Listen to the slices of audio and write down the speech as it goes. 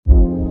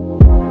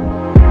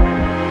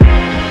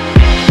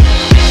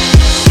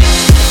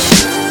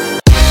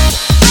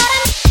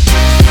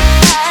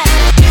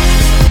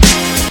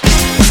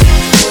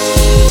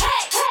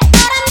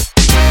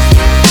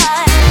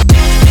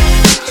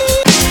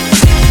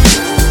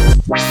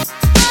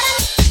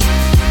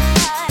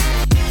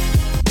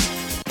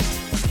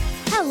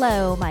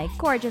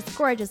gorgeous,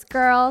 gorgeous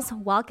girls.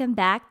 Welcome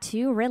back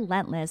to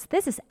Relentless.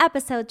 This is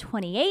episode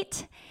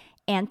 28,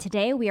 and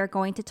today we are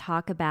going to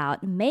talk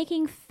about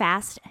making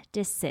fast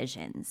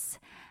decisions.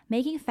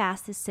 Making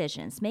faster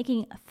decisions.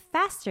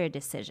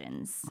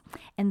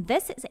 And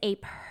this is the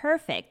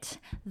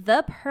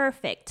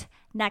perfect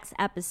next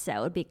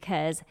episode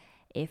because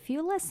if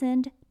you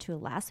listened to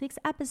last week's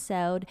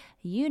episode,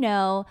 you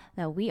know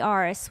that we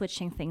are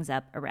switching things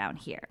up around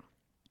here.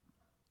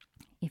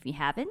 If you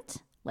haven't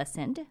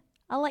listened,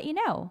 I'll let you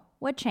know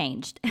what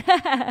changed.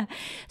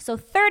 So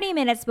 30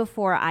 minutes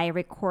before I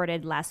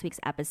recorded last week's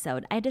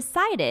episode, I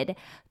decided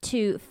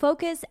to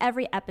focus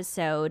every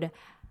episode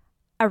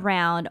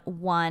around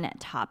one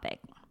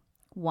topic,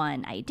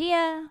 one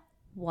idea,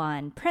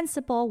 one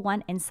principle,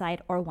 one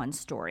insight, or one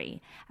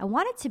story. I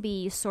want it to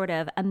be sort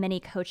of a mini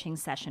coaching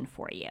session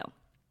for you.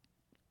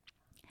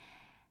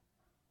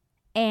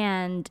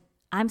 And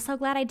I'm so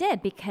glad I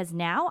did because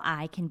now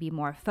I can be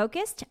more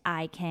focused.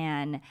 I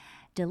can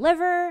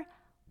deliver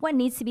what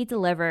needs to be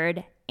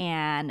delivered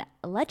and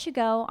let you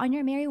go on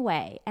your merry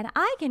way. And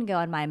I can go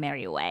on my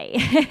merry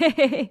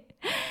way.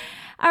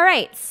 All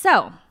right,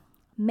 so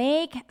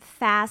make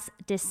fast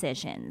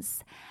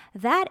decisions.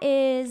 That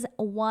is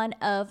one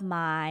of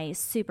my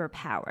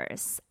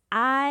superpowers.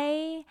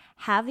 I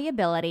have the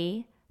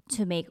ability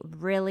to make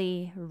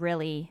really,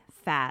 really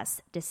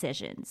fast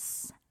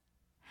decisions.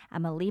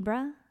 I'm a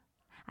Libra.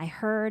 I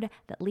heard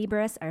that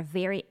Libras are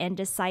very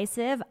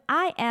indecisive.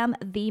 I am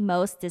the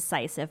most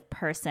decisive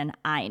person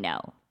I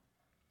know.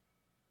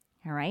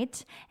 All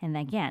right? And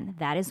again,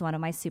 that is one of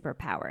my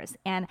superpowers.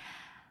 And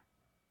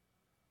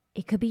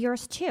it could be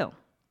yours too.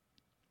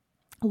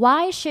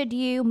 Why should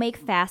you make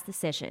fast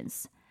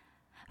decisions?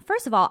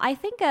 First of all, I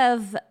think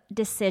of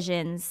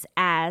decisions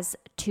as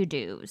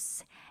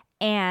to-dos.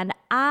 And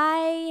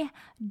I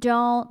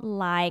don't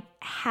like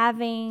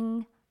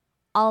having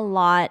a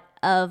lot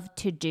of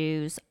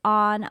to-dos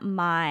on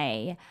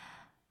my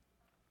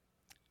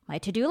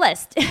to-do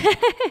list.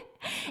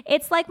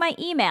 It's like my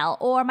email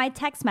or my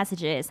text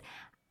messages.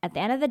 At the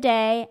end of the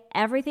day,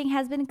 everything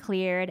has been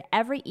cleared,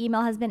 every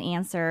email has been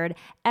answered,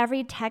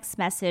 every text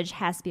message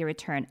has to be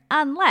returned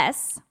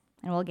unless,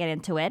 and we'll get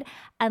into it,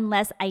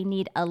 unless I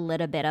need a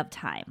little bit of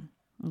time,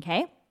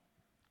 okay?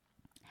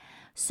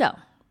 So,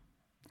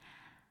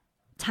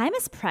 time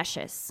is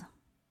precious.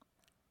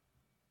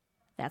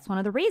 That's one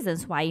of the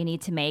reasons why you need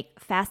to make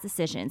fast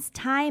decisions.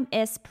 Time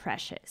is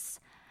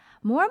precious.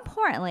 More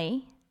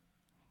importantly,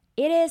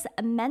 it is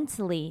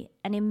mentally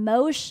and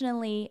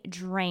emotionally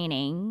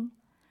draining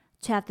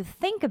to have to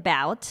think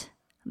about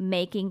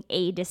making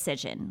a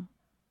decision.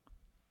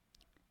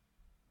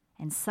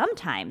 And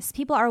sometimes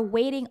people are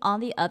waiting on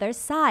the other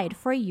side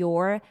for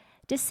your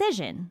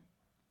decision.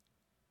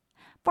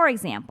 For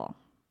example,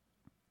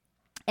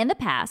 in the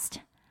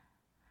past,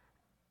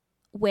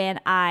 when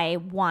I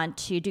want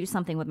to do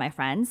something with my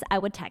friends, I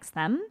would text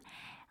them.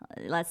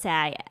 Let's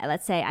say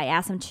I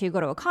ask them to go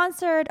to a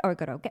concert or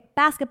go to a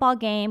basketball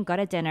game, go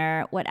to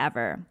dinner,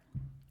 whatever.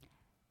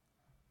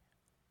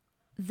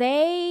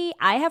 I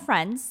have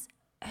friends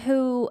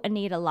who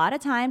need a lot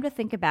of time to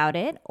think about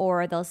it,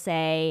 or they'll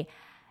say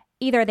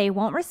either they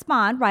won't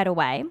respond right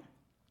away,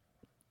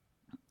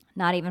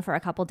 not even for a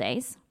couple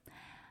days,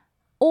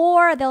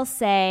 or they'll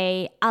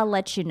say, I'll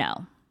let you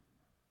know.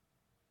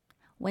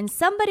 When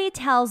somebody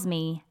tells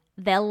me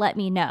they'll let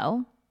me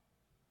know,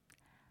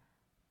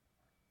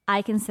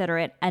 I consider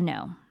it a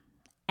no.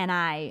 And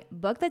I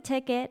book the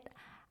ticket,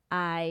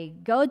 I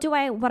go do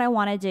what I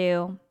want to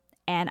do,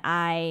 and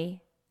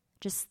I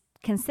just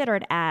consider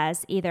it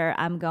as either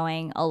I'm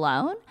going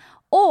alone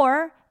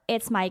or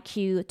it's my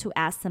cue to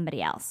ask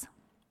somebody else.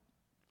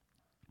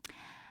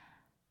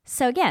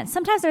 So again,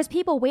 sometimes there's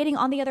people waiting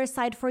on the other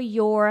side for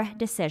your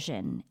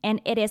decision,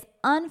 and it is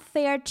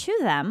unfair to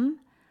them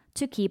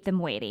to keep them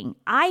waiting.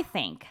 I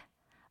think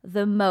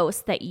the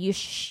most that you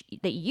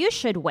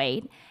should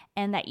wait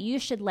and that you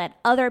should let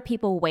other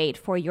people wait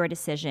for your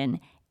decision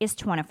is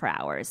 24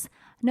 hours.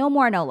 No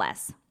more, no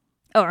less.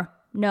 Or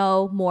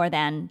no more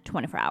than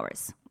 24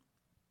 hours.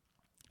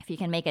 If you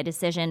can make a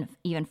decision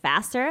even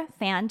faster,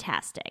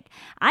 fantastic.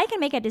 I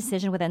can make a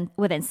decision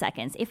within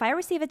seconds. If I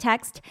receive a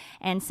text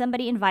and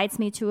somebody invites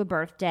me to a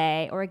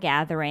birthday or a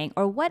gathering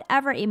or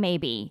whatever it may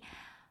be,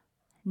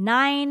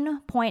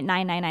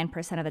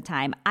 9.999% of the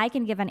time, I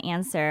can give an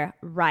answer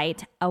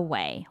right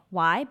away.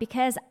 Why?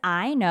 Because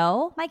I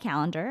know my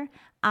calendar.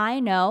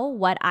 I know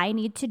what I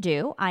need to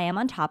do. I am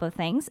on top of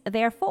things.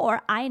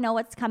 Therefore, I know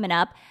what's coming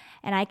up,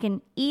 and I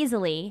can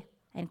easily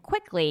and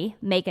quickly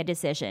make a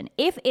decision.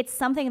 If it's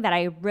something that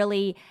I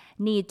really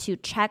need to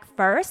check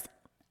first,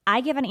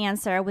 I give an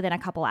answer within a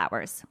couple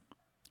hours.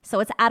 So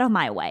it's out of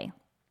my way.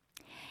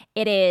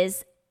 It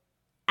is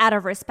out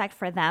of respect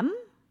for them,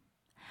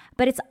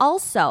 but it's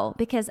also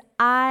because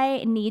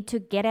I need to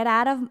get it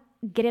out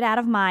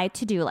of my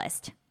to-do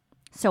list.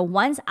 So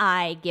once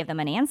I give them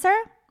an answer,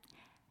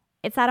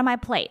 it's out of my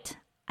plate.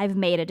 I've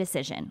made a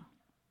decision.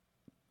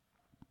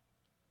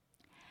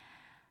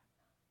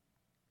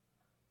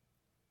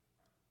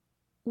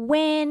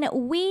 When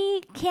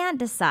we can't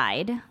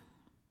decide,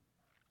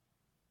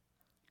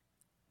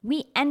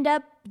 we end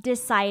up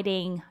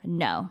deciding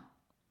no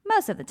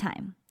most of the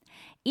time,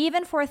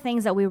 even for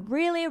things that we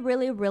really,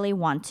 really, really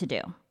want to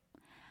do.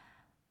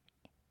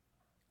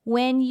 I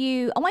want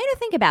you to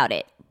think about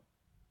it.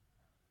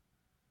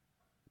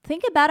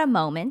 Think about a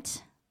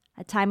moment,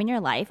 a time in your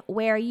life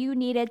where you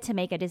needed to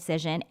make a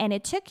decision and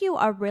it took you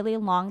a really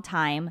long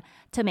time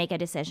to make a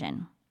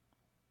decision.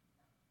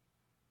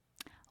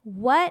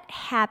 What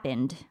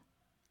happened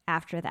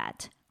after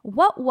that?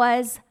 What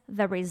was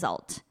the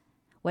result?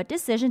 What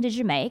decision did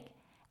you make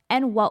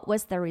and what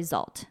was the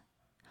result?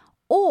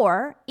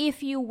 Or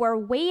if you were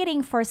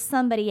waiting for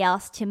somebody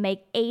else to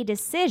make a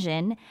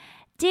decision,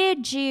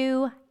 did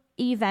you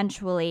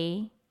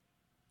eventually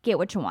get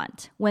what you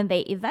want? When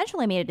they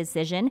eventually made a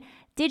decision,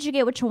 did you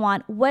get what you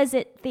want? Was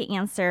it the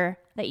answer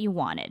that you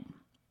wanted?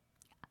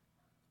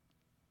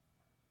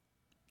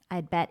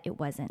 I'd bet it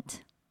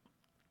wasn't.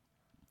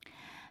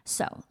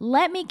 So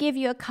let me give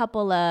you a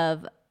couple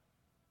of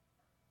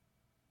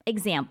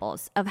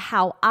examples of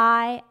how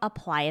I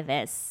apply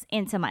this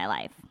into my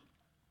life.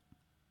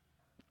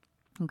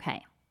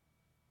 Okay.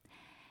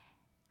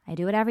 I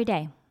do it every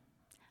day.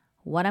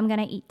 What I'm going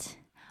to eat,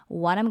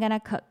 what I'm going to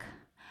cook,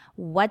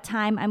 what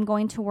time I'm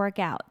going to work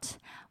out,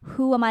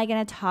 who am I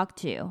going to talk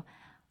to,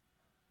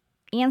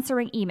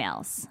 answering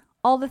emails,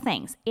 all the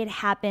things. It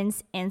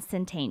happens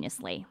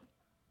instantaneously.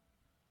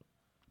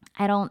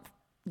 I don't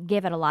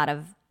give it a lot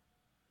of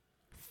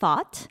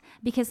thought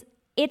because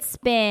it's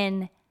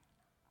a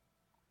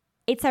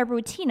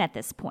routine at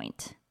this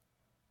point.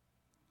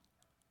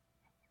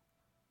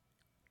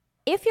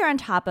 If you're on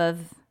top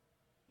of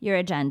your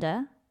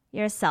agenda,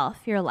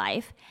 yourself, your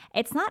life,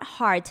 it's not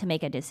hard to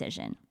make a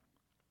decision.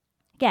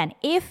 Again,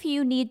 if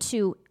you need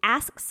to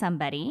ask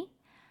somebody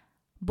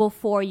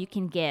before you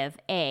can give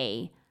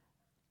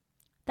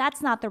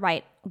that's not the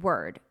right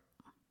word.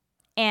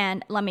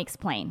 And let me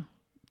explain.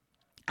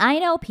 I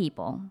know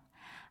people,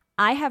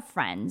 I have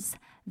friends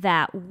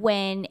that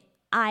when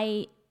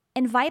I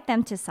invite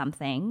them to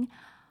something,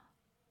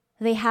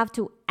 they have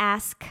to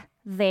ask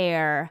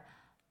their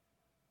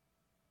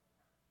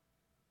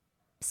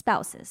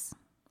spouses.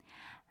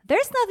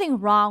 There's nothing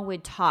wrong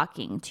with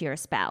talking to your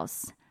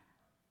spouse,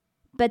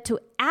 but to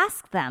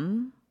ask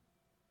them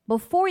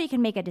before you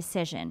can make a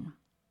decision,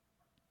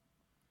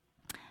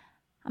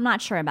 I'm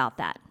not sure about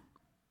that.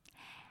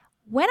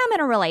 When I'm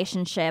in a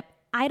relationship,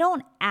 I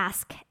don't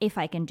ask if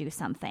I can do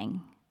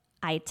something.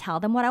 I tell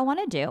them what I want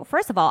to do.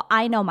 First of all,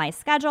 I know my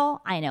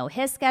schedule. I know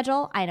his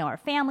schedule. I know our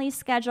family's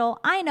schedule.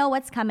 I know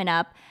what's coming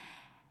up.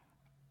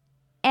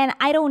 And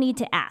I don't need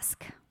to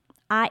ask.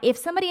 If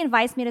somebody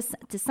invites me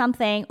to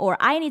something, or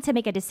I need to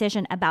make a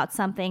decision about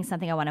something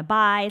I want to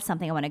buy,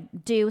 something I want to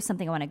do,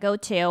 something I want to go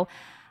to,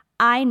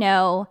 I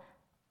know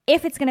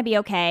if it's going to be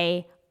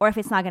okay or if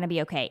it's not going to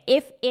be okay.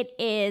 If it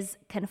is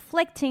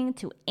conflicting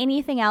to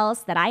anything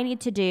else that I need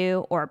to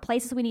do or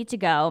places we need to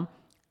go,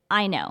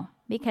 I know.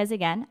 Because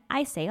again,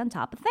 I stay on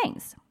top of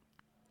things.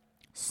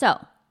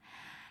 So,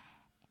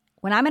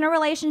 when I'm in a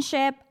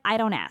relationship, I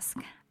don't ask.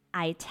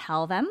 I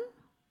tell them,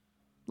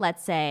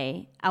 let's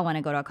say I want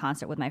to go to a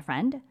concert with my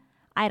friend.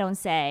 I don't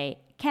say,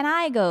 can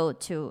I go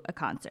to a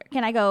concert?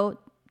 Can I go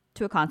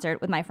to a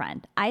concert with my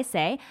friend? I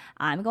say,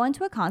 I'm going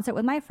to a concert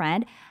with my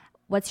friend.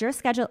 What's your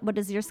schedule? What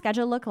does your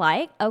schedule look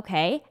like?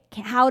 Okay.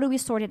 How do we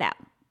sort it out?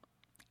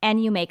 And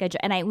we make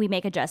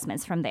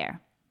adjustments from there.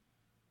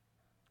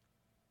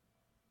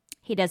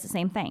 He does the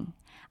same thing.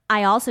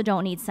 I also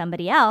don't need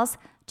somebody else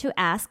to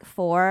ask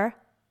for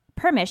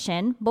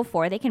permission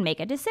before they can make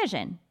a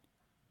decision.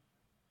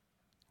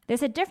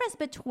 There's a difference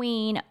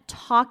between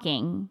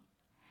talking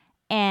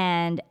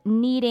and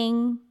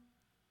needing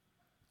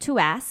to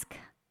ask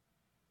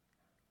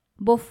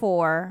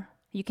before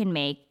you can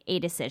make a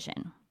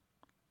decision.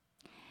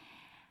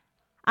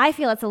 I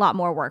feel it's a lot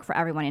more work for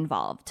everyone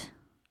involved.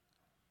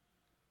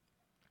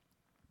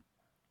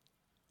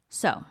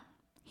 So,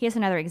 here's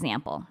another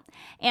example.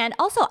 And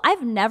also,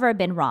 I've never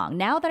been wrong.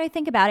 Now that I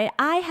think about it,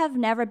 I have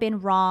never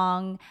been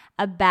wrong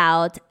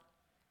about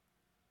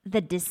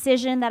the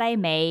decision that I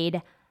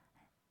made,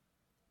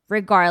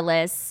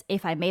 regardless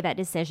if I made that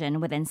decision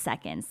within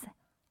seconds.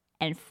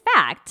 In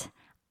fact,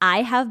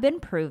 I have been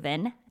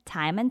proven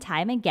time and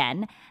time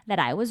again that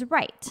I was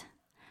right.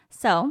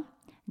 So,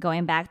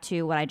 going back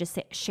to what I just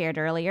shared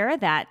earlier,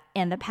 that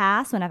in the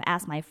past, when I've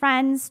asked my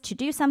friends to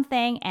do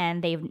something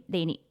and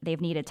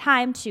they've needed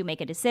time to make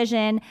a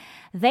decision,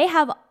 they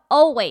have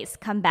always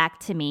come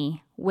back to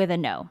me with a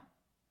no.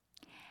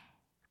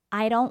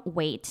 I don't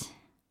wait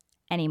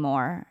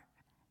anymore.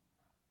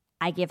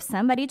 I give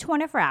somebody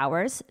 24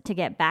 hours to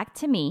get back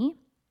to me.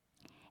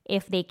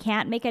 If they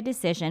can't make a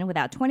decision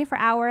without 24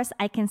 hours,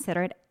 I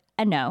consider it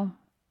a no,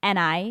 and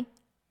I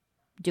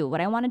do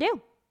what I want to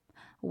do.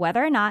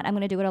 Whether or not I'm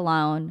going to do it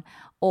alone,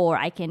 or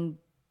I can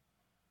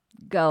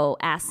go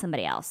ask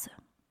somebody else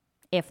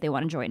if they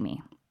want to join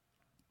me.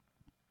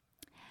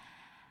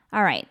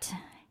 All right,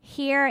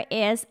 here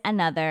is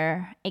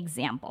another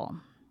example.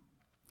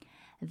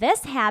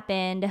 This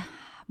happened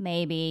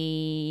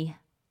maybe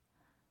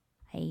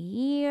a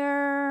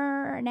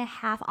year and a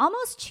half,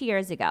 almost 2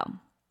 years ago.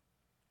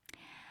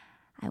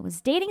 I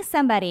was dating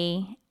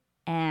somebody,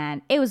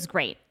 and it was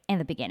great in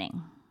the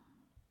beginning.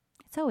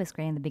 It's always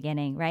great in the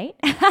beginning, right?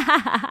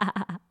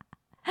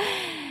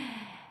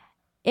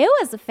 It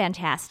was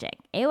fantastic.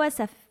 It was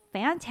a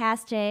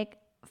fantastic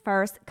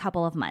first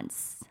couple of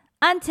months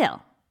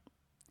until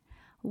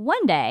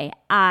one day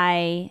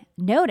I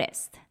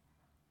noticed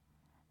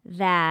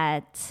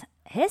that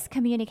his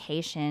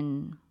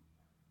communication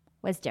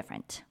was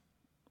different.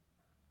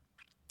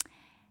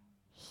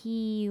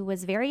 He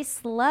was very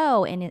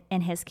slow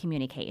in his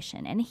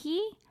communication, and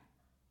he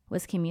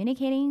was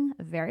communicating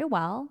very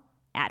well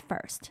at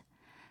first.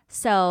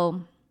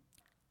 So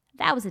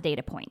that was a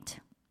data point.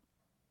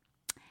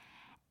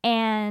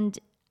 And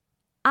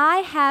I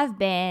have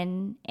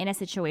been in a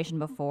situation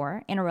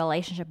before, in a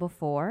relationship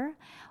before,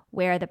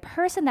 where the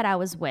person that I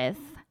was with,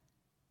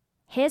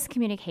 his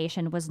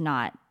communication was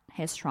not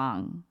his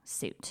strong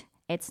suit.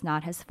 It's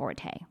not his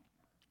forte.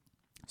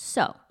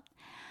 So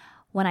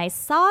when I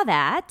saw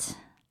that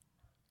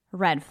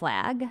red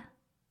flag,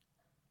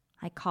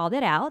 I called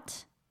it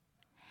out.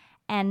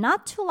 And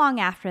not too long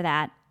after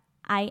that,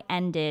 I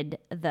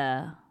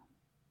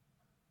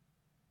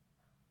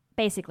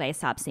basically I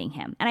stopped seeing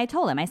him. And I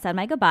told him, I said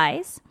my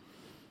goodbyes.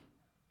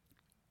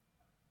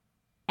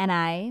 And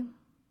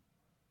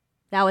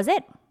that was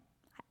it.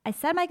 I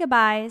said my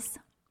goodbyes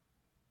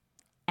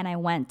and I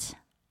went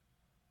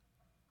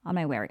on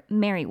my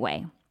merry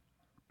way.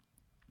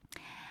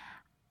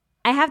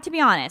 I have to be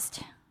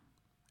honest.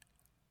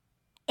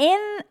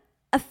 In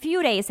a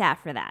few days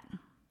after that,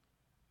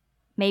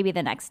 maybe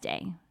the next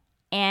day,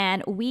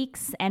 and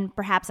weeks and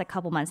perhaps a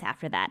couple months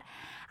after that,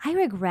 I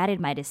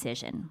regretted my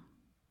decision.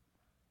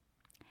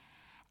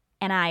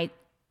 And I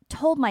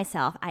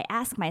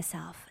asked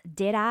myself,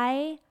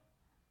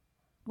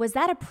 was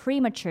that a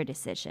premature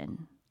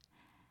decision?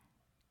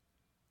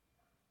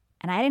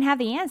 And I didn't have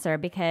the answer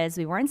because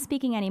we weren't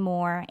speaking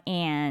anymore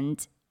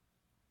and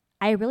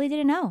I really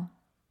didn't know.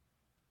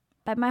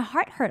 But my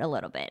heart hurt a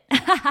little bit.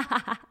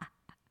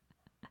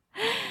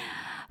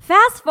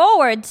 Fast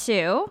forward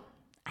to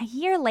a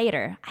year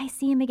later, I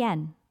see him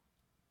again.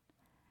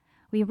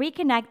 We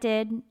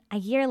reconnected. A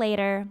year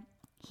later,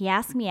 he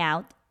asked me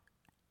out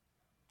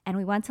and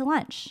we went to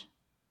lunch.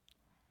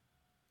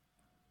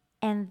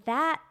 And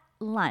that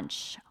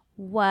lunch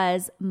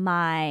was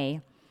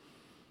my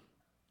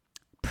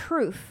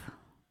proof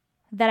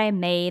that I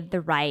made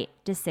the right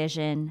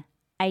decision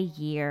a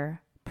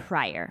year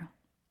prior.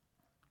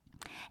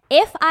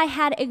 If I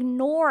had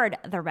ignored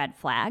the red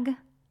flag,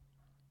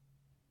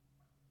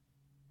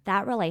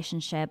 that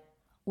relationship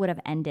would have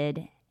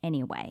ended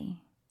anyway.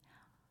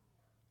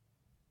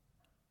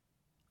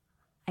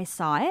 I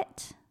saw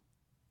it,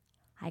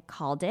 I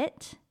called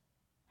it,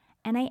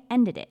 and I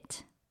ended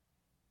it.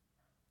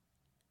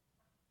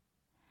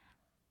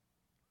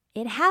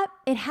 It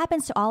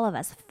happens to all of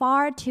us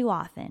far too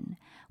often.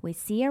 We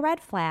see a red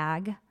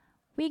flag,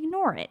 we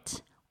ignore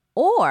it.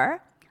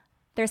 Or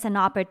there's an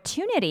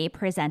opportunity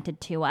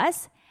presented to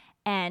us,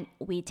 and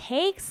we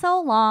take so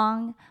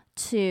long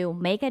to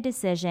make a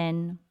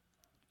decision,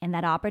 and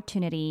that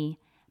opportunity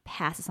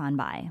passes on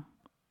by.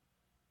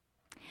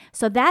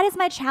 So that is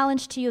my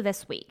challenge to you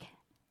this week.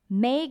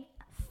 Make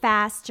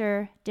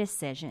faster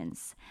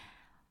decisions.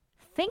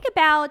 Think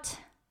about,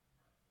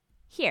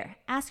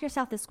 ask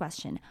yourself this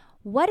question.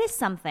 What is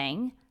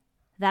something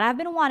that I've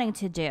been wanting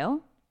to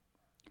do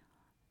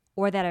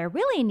or that I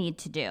really need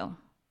to do?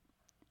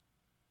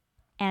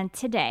 And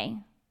today,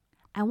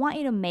 I want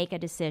you to make a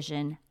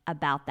decision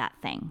about that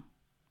thing.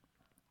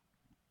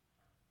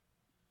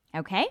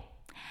 Okay?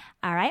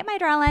 All right, my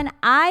darling,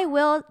 I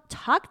will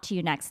talk to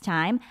you next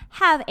time.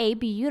 Have a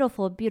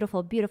beautiful,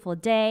 beautiful, beautiful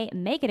day.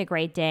 Make it a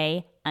great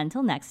day.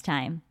 Until next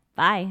time.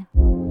 Bye.